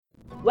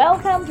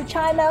Welcome to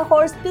China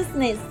Horse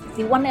Business,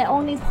 the one and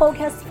only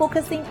podcast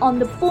focusing on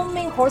the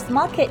booming horse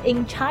market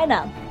in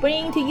China,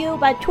 bringing to you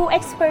by two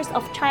experts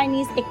of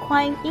Chinese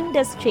equine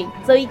industry,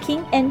 Zoe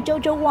King and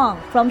Jojo Wang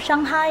from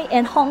Shanghai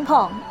and Hong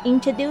Kong,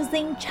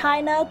 introducing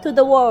China to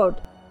the world.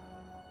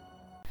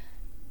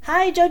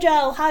 Hi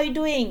Jojo, how are you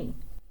doing?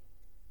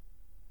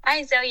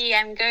 Hi Zoe,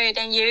 I'm good,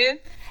 and you?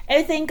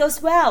 Everything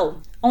goes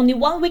well. Only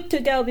 1 week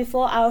to go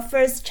before our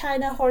first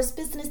China Horse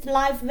Business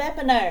Live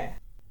webinar.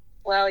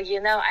 Well,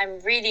 I'm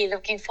really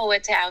looking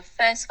forward to our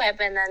first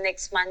webinar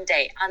next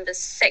Monday on the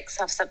 6th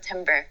of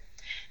September.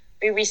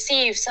 We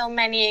received so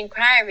many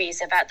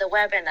inquiries about the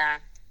webinar,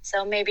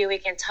 so maybe we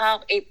can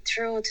talk it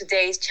through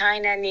today's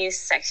China news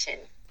section.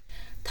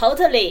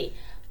 Totally.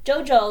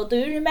 Jojo, do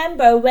you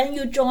remember when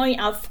you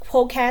joined our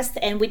podcast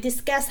and we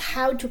discussed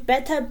how to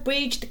better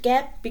bridge the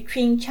gap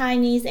between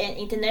Chinese and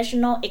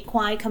international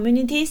equine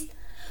communities?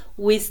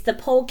 With the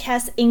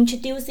podcast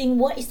introducing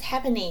what is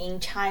happening in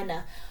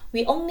China,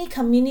 we only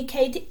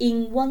communicate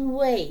in one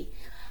way.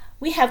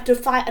 We have to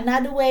find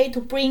another way to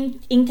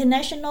bring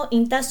international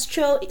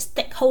industrial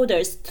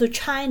stakeholders to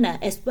China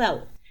as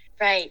well.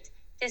 Right.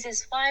 This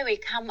is why we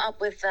come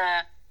up with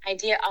the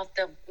idea of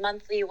the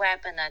monthly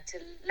webinar to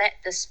let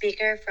the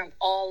speaker from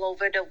all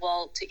over the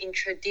world to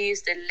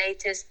introduce the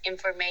latest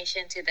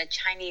information to the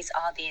Chinese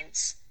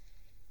audience.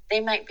 They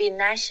might be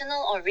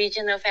national or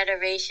regional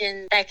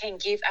federations that can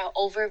give an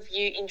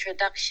overview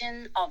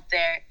introduction of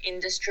their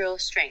industrial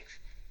strength.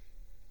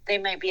 They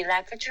might be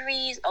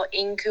laboratories or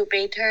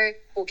incubators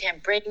who can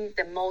bring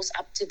the most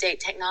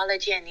up-to-date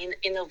technology and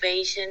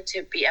innovation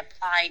to be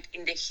applied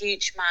in the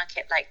huge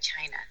market like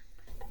China.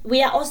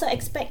 We are also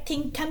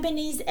expecting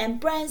companies and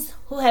brands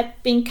who have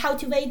been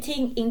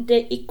cultivating in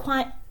the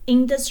equine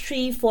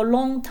industry for a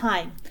long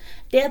time.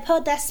 Their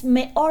products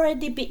may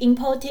already be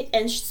imported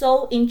and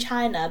sold in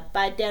China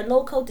by their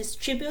local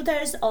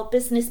distributors or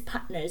business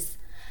partners.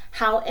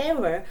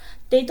 However,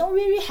 they don't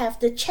really have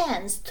the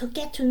chance to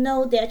get to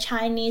know their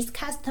Chinese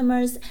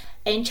customers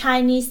and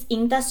Chinese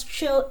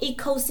industrial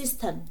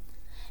ecosystem.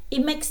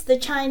 It makes the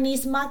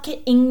Chinese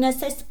market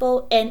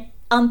inaccessible and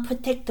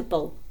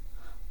unpredictable.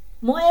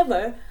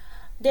 Moreover,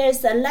 there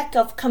is a lack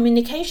of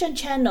communication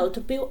channel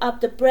to build up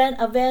the brand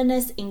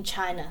awareness in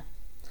China.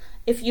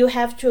 If you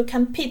have to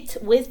compete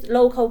with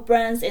local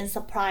brands and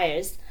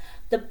suppliers,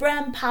 the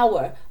brand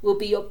power will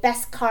be your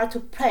best card to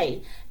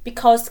play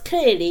because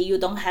clearly you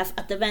don't have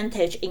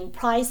advantage in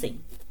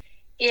pricing.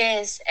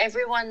 Yes,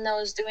 everyone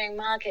knows doing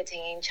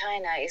marketing in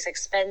China is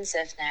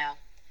expensive now.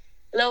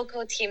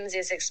 Local teams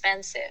is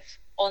expensive.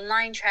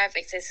 Online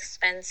traffic is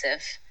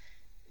expensive.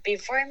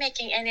 Before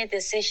making any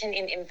decision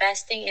in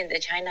investing in the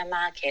China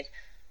market,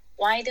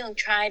 why don't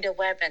try the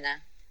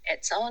webinar?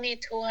 It's only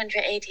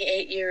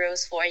 288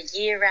 euros for a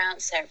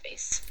year-round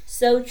service.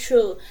 So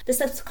true. The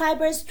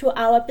subscribers to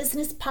our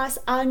Business Pass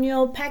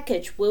annual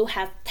package will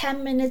have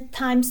 10-minute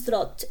time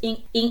slot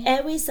in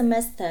every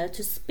semester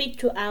to speak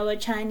to our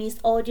Chinese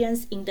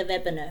audience in the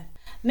webinar.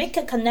 Make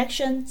a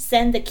connection,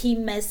 send the key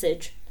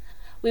message.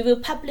 We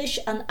will publish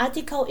an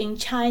article in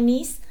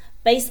Chinese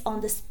based on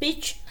the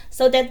speech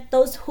so that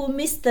those who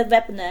missed the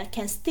webinar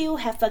can still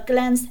have a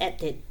glance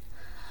at it.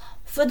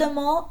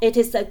 Furthermore, it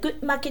is a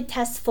good market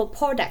test for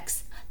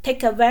products.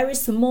 Take a very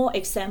small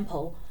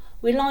example.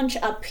 We launched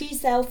a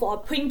pre-sale for a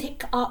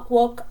printed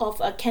artwork of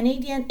a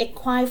Canadian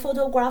equine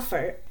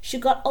photographer. She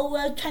got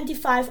over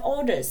 25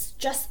 orders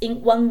just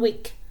in 1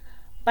 week.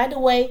 By the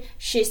way,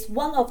 she's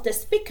one of the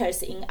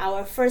speakers in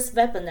our first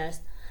webinar,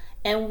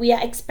 and we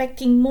are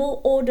expecting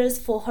more orders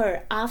for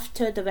her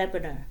after the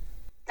webinar.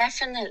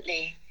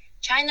 Definitely.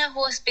 China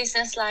Horse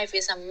Business Live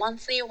is a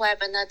monthly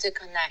webinar to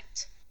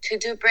connect, to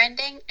do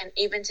branding, and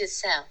even to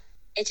sell.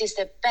 It is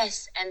the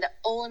best and the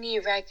only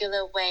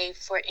regular way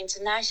for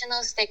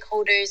international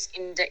stakeholders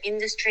in the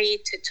industry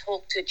to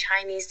talk to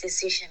Chinese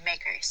decision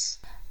makers.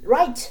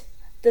 Right.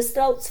 The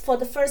slots for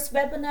the first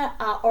webinar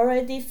are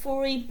already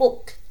fully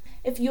booked.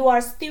 If you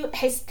are still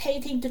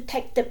hesitating to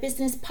take the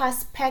Business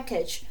Pass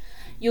package,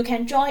 you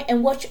can join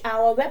and watch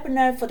our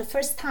webinar for the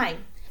first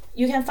time.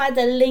 You can find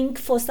the link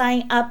for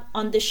signing up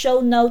on the show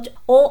note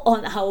or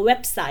on our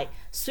website,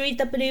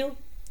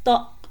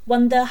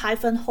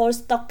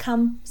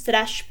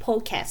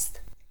 www.wonder-horse.com/podcast.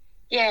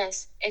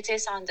 Yes, it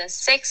is on the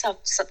 6th of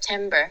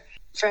September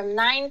from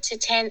 9 to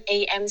 10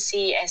 a.m.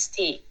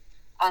 CEST,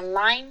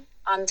 online,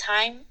 on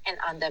time, and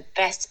on the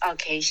best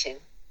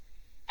occasion.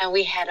 And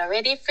we had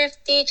already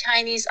 50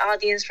 Chinese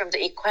audience from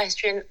the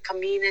equestrian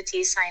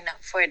community sign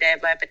up for the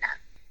webinar.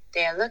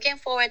 They are looking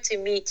forward to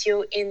meet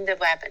you in the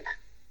webinar.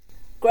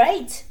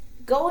 Great!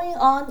 Going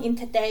on in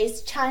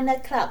today's China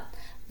Club,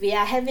 we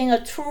are having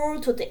a tour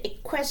to the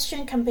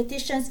equestrian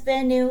competitions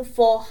venue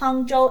for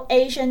Hangzhou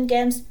Asian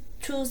Games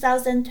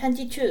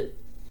 2022.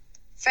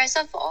 First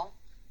of all,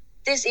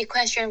 this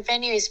equestrian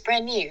venue is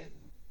brand new.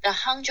 The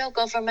Hangzhou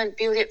government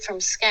built it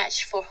from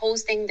scratch for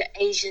hosting the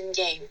Asian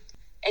Game.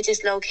 It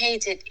is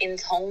located in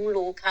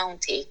Tonglu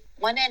County,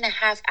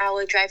 1.5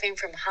 hour driving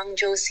from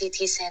Hangzhou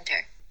city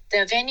center.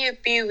 The venue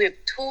built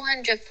with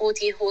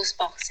 240 horse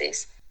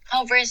boxes,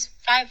 covers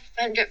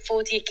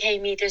 540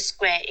 meters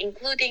square,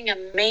 including a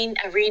main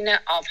arena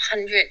of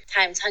 100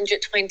 times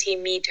 120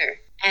 meter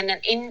and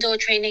an indoor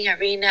training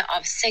arena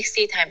of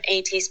 60 times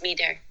 80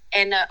 meter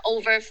and an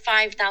over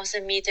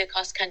 5,000 meter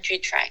cross-country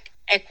track,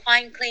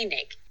 equine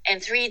clinic,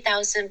 and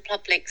 3,000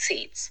 public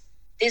seats.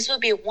 This will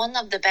be one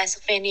of the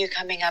best venues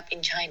coming up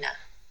in China.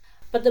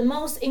 But the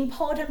most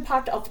important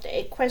part of the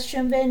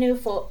equestrian venue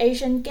for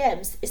Asian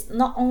Games is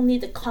not only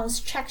the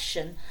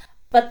construction,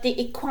 but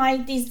the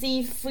equine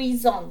disease-free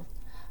zone.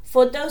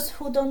 For those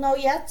who don't know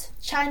yet,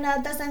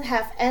 China doesn't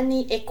have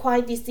any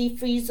equine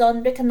disease-free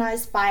zone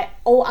recognized by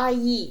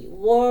OIE,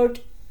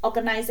 World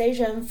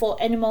Organization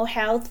for Animal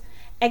Health,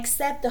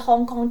 except the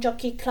Hong Kong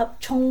Jockey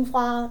Club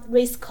Chonghua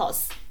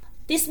Racecourse.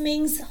 This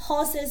means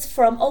horses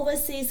from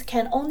overseas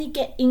can only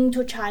get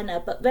into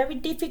China, but very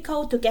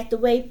difficult to get the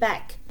way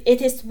back.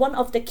 It is one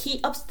of the key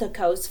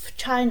obstacles for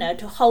China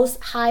to host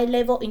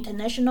high-level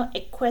international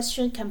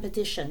equestrian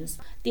competitions.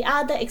 The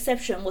other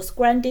exception was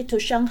granted to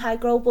Shanghai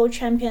Global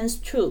Champions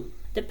too.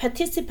 The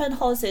participant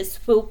horses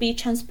will be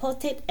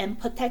transported and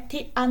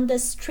protected under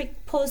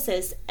strict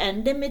poses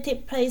and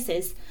limited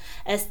places,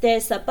 as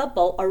there's a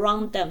bubble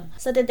around them,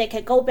 so that they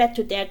can go back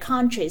to their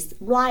countries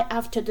right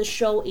after the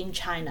show in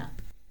China.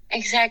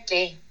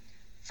 Exactly.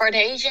 For the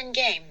Asian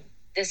Game,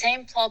 the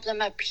same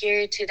problem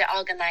appeared to the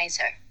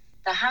organizer.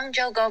 The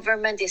Hangzhou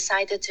government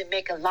decided to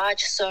make a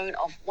large zone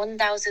of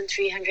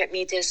 1,300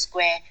 meters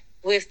square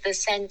with the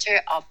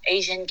center of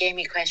Asian Game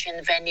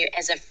equestrian venue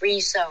as a free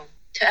zone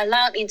to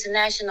allow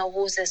international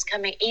horses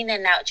coming in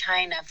and out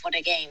China for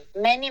the game.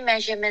 Many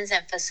measurements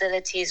and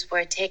facilities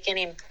were taken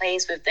in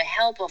place with the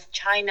help of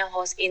China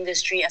Horse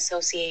Industry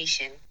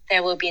Association.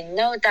 There will be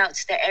no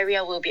doubt the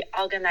area will be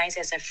organized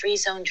as a free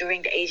zone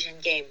during the Asian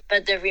Game.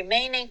 But the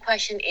remaining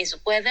question is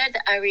whether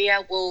the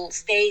area will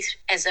stay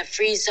as a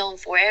free zone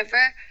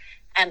forever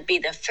and be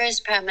the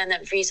first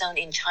permanent free zone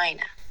in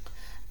China.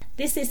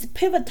 This is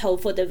pivotal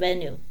for the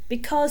venue,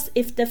 because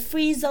if the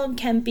free zone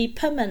can be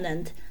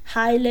permanent,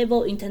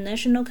 high-level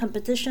international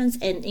competitions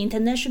and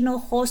international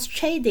horse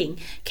trading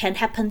can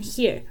happen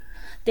here.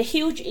 The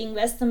huge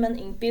investment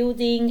in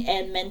building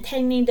and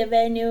maintaining the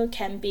venue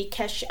can be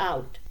cashed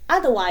out.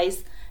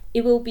 Otherwise,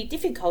 it will be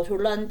difficult to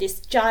run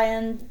this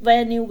giant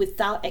venue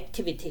without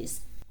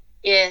activities.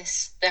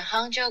 Yes, the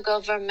Hangzhou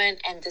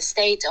government and the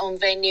state-owned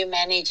venue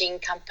managing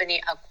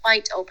company are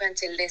quite open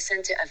to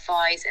listen to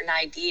advice and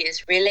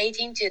ideas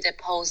relating to the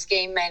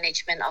post-game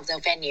management of the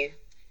venue.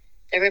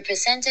 The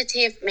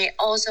representative may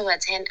also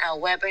attend our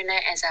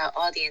webinar as our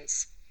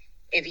audience.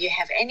 If you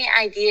have any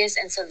ideas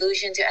and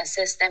solutions to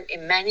assist them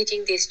in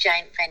managing this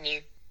giant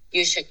venue,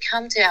 you should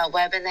come to our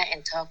webinar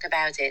and talk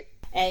about it.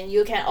 And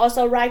you can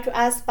also write to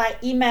us by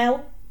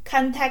email,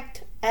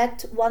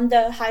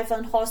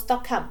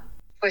 contact@wonder-horse.com.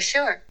 For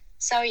sure.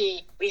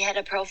 Sorry, we had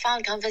a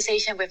profound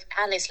conversation with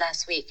Alex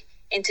last week.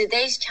 In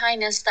today's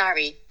China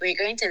Story, we're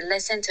going to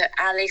listen to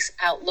Alex's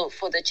outlook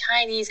for the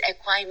Chinese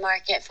equine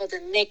market for the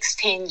next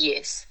 10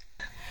 years.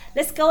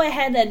 Let's go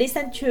ahead and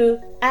listen to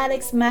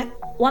Alex Mack,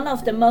 one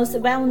of the most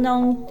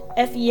well-known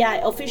FEI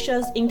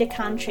officials in the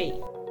country.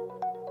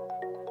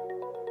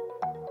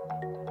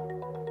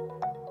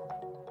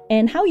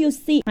 And how you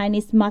see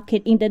Chinese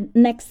market in the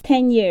next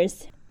 10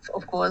 years?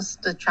 Of course,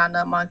 the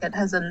China market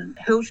has a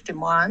huge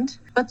demand,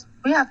 but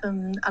we have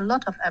a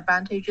lot of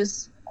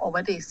advantages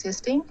already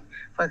existing.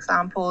 For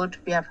example,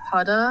 we have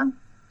herder,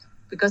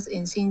 because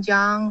in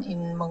Xinjiang,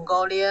 in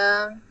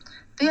Mongolia,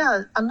 there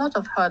are a lot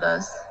of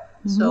herders.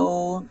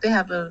 So they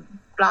have a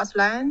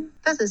grassland.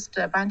 That is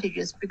the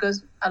advantages,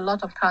 because a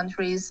lot of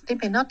countries, they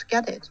may not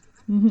get it.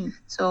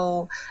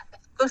 So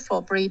it's good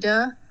for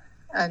breeder,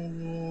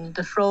 and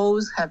the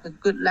foals have a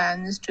good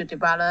lands to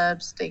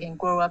develop. They can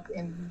grow up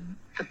in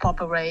the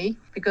proper way,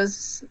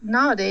 because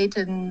nowadays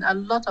a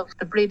lot of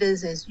the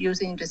breeders is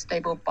using the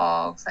stable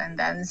box, and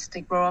then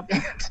they grow up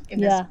in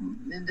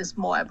the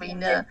small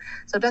arena.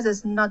 So that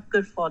is not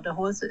good for the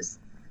horses.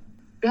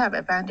 We have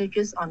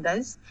advantages on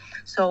this.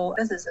 So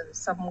this is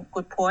some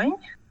good point.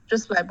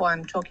 Just like what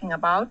I'm talking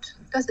about,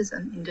 this is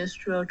an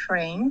industrial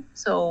train.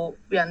 So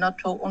we are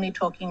not only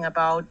talking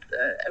about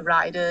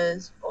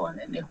riders or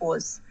any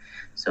horse.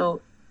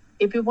 So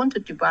if we want to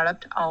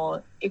develop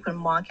our equine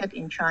market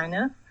in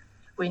China,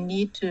 we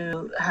need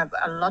to have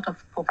a lot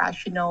of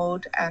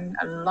professionals and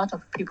a lot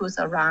of people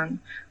around.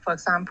 For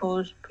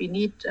example, we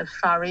need a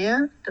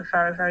farrier, the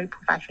very, very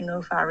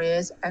professional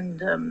farriers, and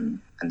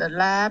the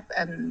lab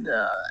and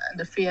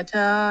the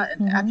theater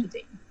and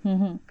everything.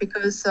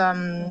 Because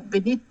we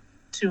need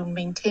to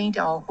maintain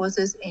our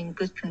horses in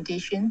good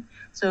condition.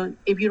 So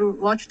if you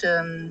watch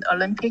the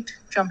Olympic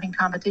jumping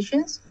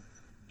competitions,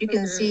 you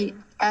can see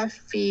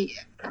every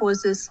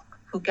horses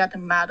who get the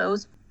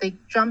medals, they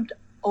jumped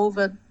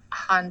over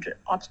 100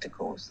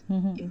 obstacles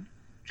in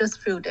just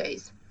few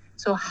days.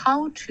 So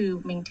how to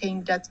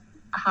maintain that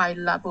high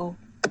level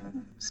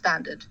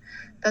standard?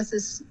 That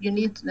is, you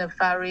need the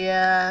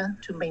farrier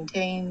to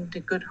maintain the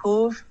good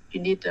hoof.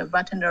 You need the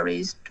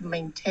veterinaries to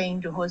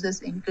maintain the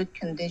horses in good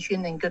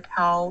condition and good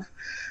health.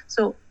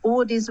 So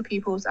all these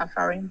people are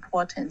very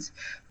important.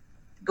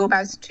 go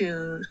back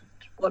to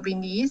what we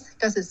need.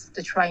 That is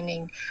the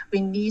training.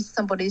 We need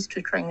somebody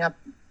to train up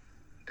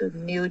the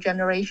new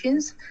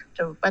generations,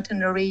 the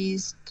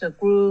veterinaries, the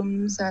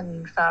grooms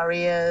and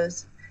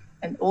farriers,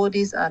 and all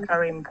these are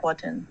very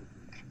important.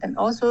 And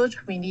also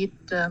we need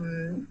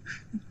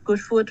good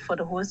food for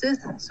the horses.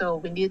 So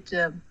we need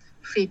the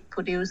feed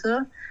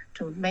producer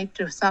to make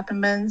the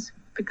supplements,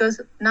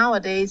 because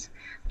nowadays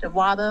the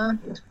water,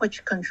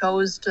 which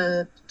controls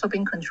the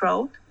doping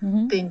control,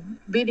 they're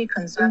really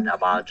concerned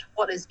about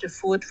what is the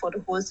food for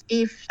the horse.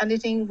 If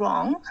anything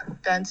wrong,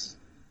 then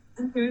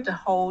the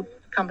whole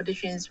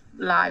competition's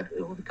life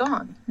will be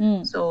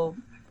gone. So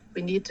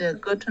we need the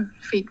good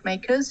feed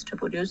makers to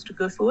produce the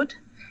good food,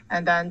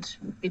 and then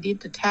we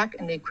need the tech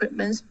and the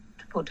equipment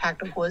to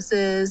protect the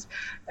horses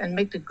and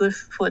make the good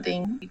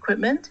fooding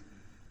equipment.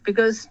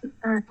 Because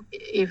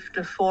if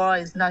the floor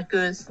is not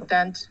good,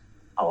 then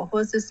our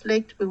horses'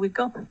 leg will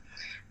go.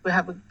 We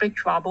have a big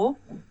trouble.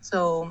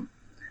 So,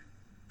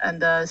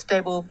 and the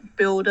stable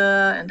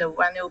builder and the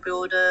venue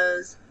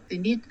builders, they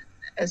need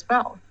as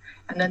well.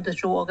 And then the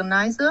show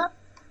organizer,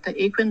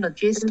 the equipment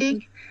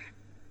logistic,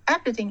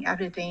 everything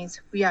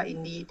we are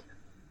in need.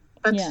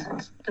 But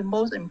the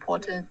most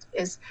important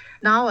is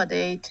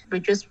nowadays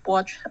we just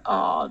watch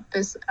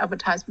this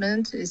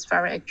advertisement is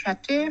very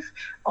attractive,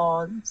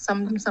 or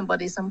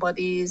somebody's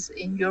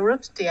in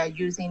Europe, they are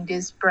using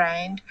this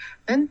brand,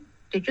 then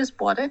they just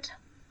bought it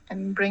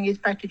and bring it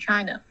back to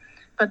China.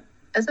 But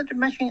is it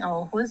matching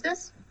our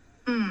horses?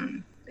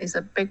 It's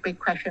a big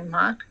question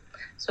mark.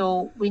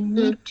 So we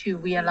need to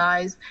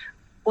realize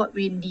what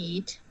we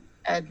need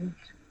and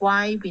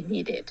why we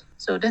need it.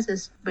 So this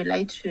is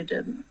related to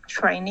the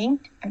training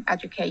and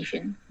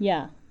education.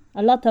 Yeah,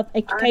 a lot of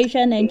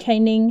education and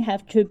training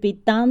have to be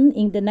done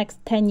in the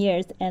next 10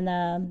 years. And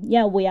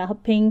we are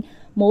hoping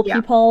more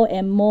people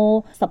and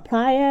more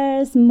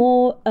suppliers,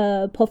 more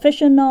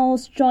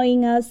professionals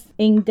join us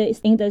in this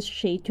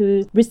industry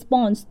to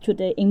respond to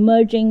the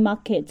emerging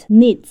market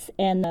needs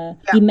and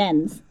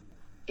demands.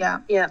 Yeah,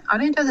 I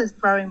think that is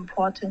very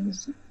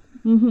important.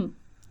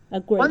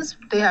 Agreed. Once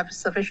they have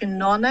sufficient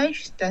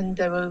knowledge, then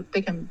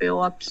they can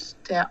build up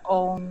their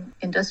own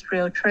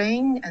industrial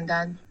train, and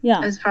then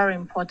it's very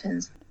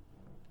important.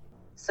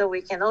 So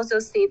we can also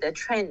see the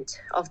trend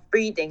of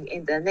breeding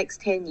in the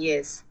next 10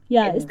 years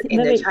in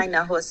very, the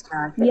China horse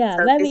market. Yeah,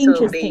 so very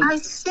interesting. I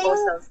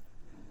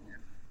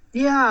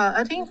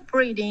think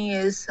breeding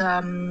is,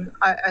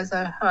 as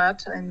I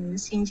heard in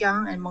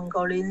Xinjiang and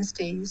Mongolians,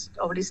 they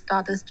already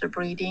started the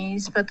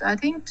breedings, but I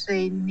think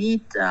they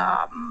need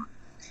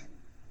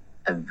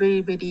a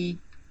really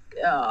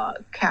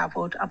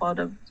careful about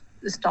the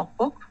stock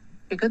book,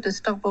 because the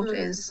stock book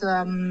is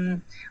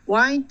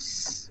wide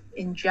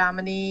in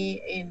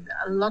Germany, in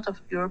a lot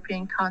of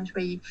European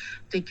countries,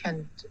 they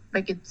can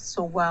make it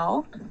so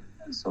well.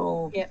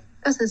 So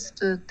this is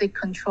the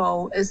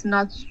control. It's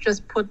not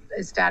just put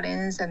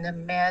stallions and a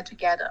mare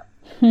together.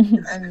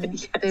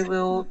 And they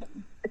will,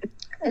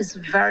 it's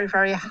very,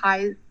 very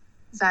high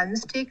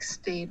statistics.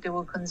 They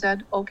will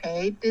consider,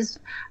 okay, this,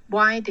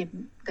 why they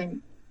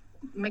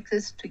make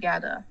this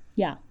together,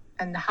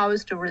 and how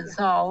is the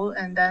result,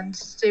 and then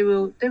they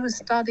will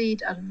study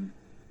it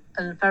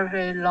a very,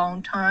 very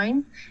long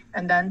time,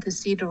 and then to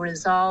see the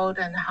result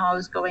and how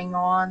it's going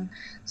on.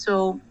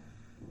 So,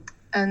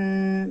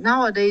 and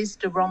nowadays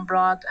the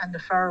Rombrod and the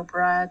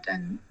Thoroughbred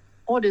and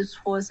all these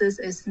horses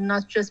is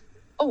not just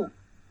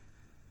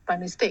by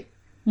mistake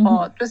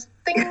or just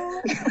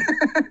ding,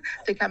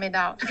 they coming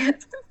out.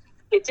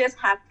 It just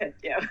happened,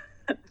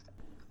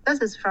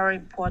 That is very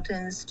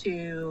important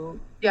to,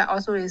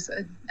 also is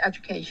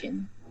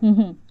education.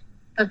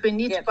 But we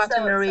need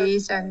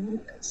veterinaries and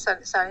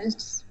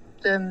science,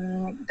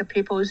 the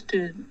people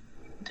to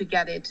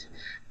get it.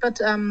 But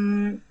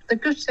the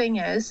good thing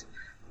is,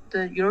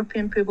 the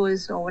European people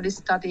is already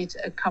studied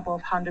a couple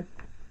of 100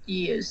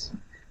 years.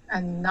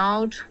 And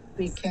now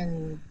we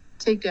can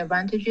take the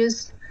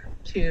advantages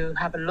to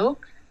have a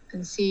look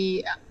and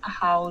see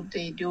how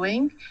they're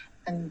doing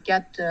and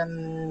get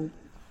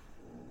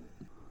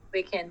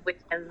we can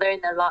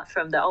learn a lot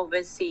from the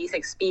overseas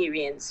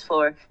experience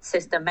for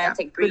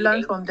systematic breeding. We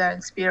learn from their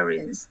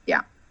experience.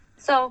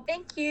 So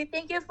thank you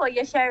for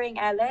your sharing,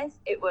 Alice.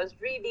 It was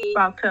really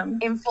welcome,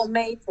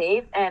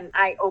 informative and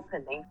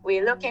eye-opening.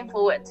 We're looking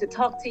forward to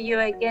talk to you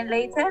again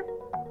later.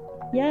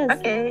 Yes.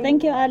 Okay.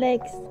 Thank you,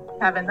 Alex.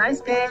 Have a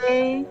nice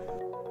day.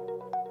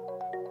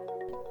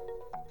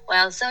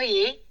 Well,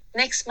 Zoe,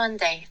 next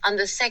Monday on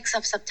the 6th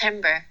of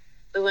September,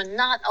 we will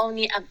not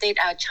only update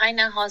our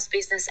China Horse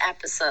Business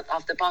episode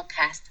of the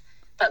podcast,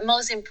 but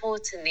most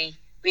importantly,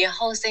 we are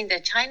hosting the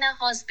China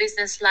Horse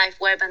Business Live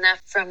webinar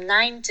from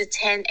 9 to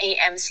 10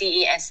 a.m.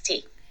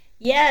 CEST.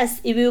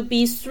 Yes, it will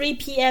be 3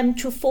 p.m.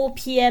 to 4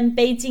 p.m.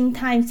 Beijing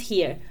times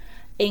here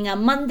in a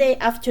Monday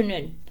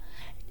afternoon.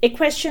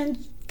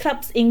 Equestrian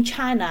clubs in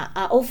China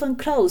are often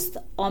closed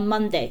on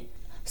Monday,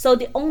 so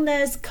the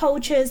owners,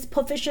 coaches,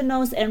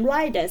 professionals, and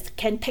riders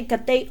can take a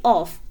day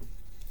off.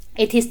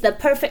 It is the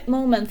perfect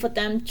moment for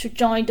them to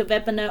join the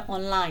webinar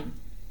online.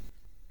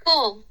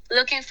 Cool.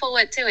 Looking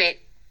forward to it.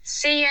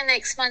 See you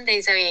next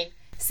Monday, Zoe.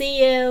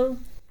 See you.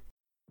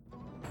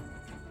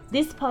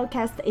 This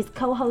podcast is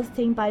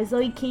co-hosted by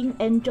Zoe King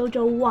and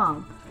Jojo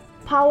Wang,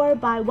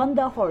 powered by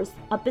Wonder Horse,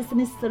 a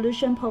business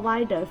solution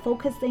provider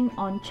focusing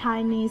on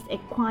Chinese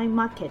equine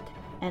market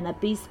and a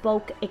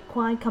bespoke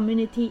equine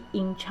community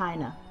in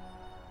China.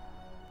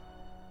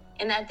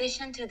 In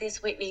addition to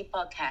this weekly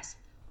podcast,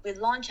 we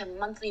launch a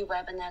monthly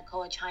webinar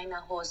called China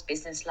Horse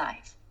Business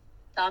Live.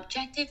 The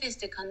objective is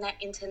to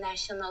connect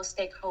international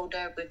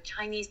stakeholders with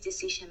Chinese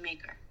decision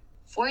makers.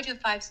 4 to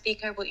 5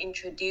 speakers will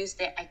introduce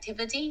their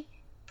activity,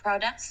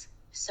 products,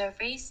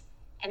 surveys,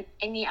 and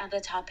any other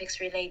topics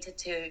related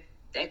to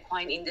the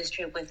equine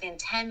industry within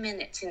 10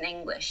 minutes in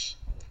English.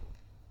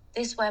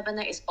 This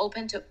webinar is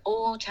open to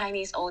all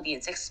Chinese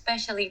audience,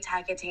 especially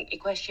targeting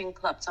equestrian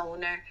clubs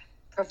owner,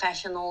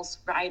 professionals,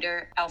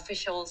 rider,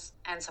 officials,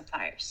 and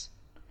suppliers.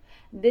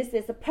 This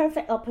is a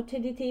perfect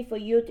opportunity for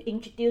you to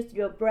introduce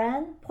your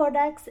brand,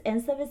 products,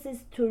 and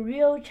services to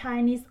real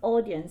Chinese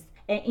audience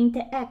and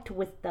interact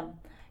with them.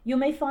 You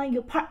may find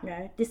your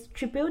partner,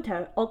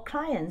 distributor, or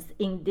clients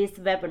in these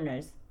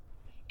webinars.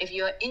 If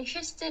you are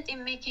interested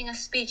in making a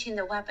speech in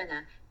the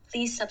webinar,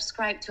 please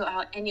subscribe to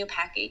our annual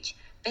package,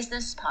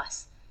 Business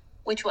Pass,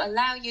 which will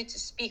allow you to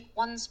speak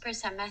once per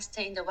semester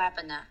in the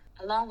webinar,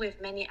 along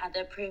with many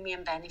other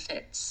premium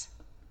benefits.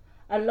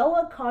 A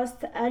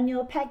lower-cost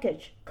annual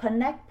package,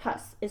 Connect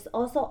Plus, is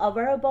also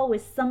available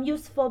with some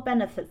useful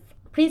benefits.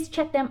 Please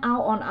check them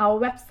out on our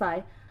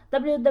website,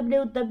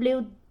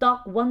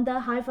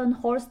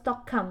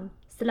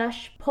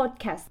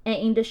 www.wonder-horse.com/podcast, and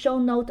in the show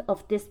note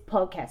of this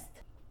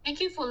podcast.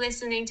 Thank you for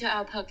listening to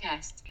our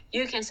podcast.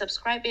 You can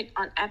subscribe it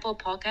on Apple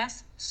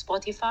Podcasts,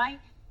 Spotify,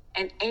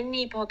 and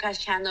any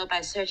podcast channel by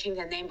searching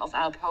the name of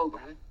our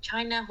program,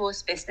 China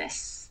Horse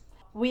Business.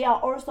 We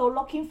are also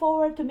looking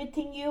forward to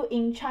meeting you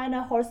in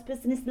China Horse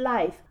Business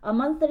Live, a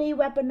monthly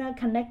webinar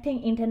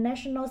connecting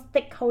international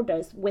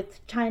stakeholders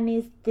with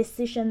Chinese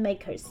decision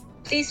makers.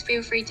 Please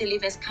feel free to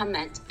leave us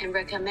comment and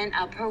recommend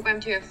our program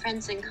to your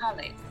friends and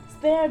colleagues.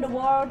 Spare the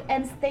world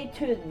and stay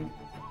tuned.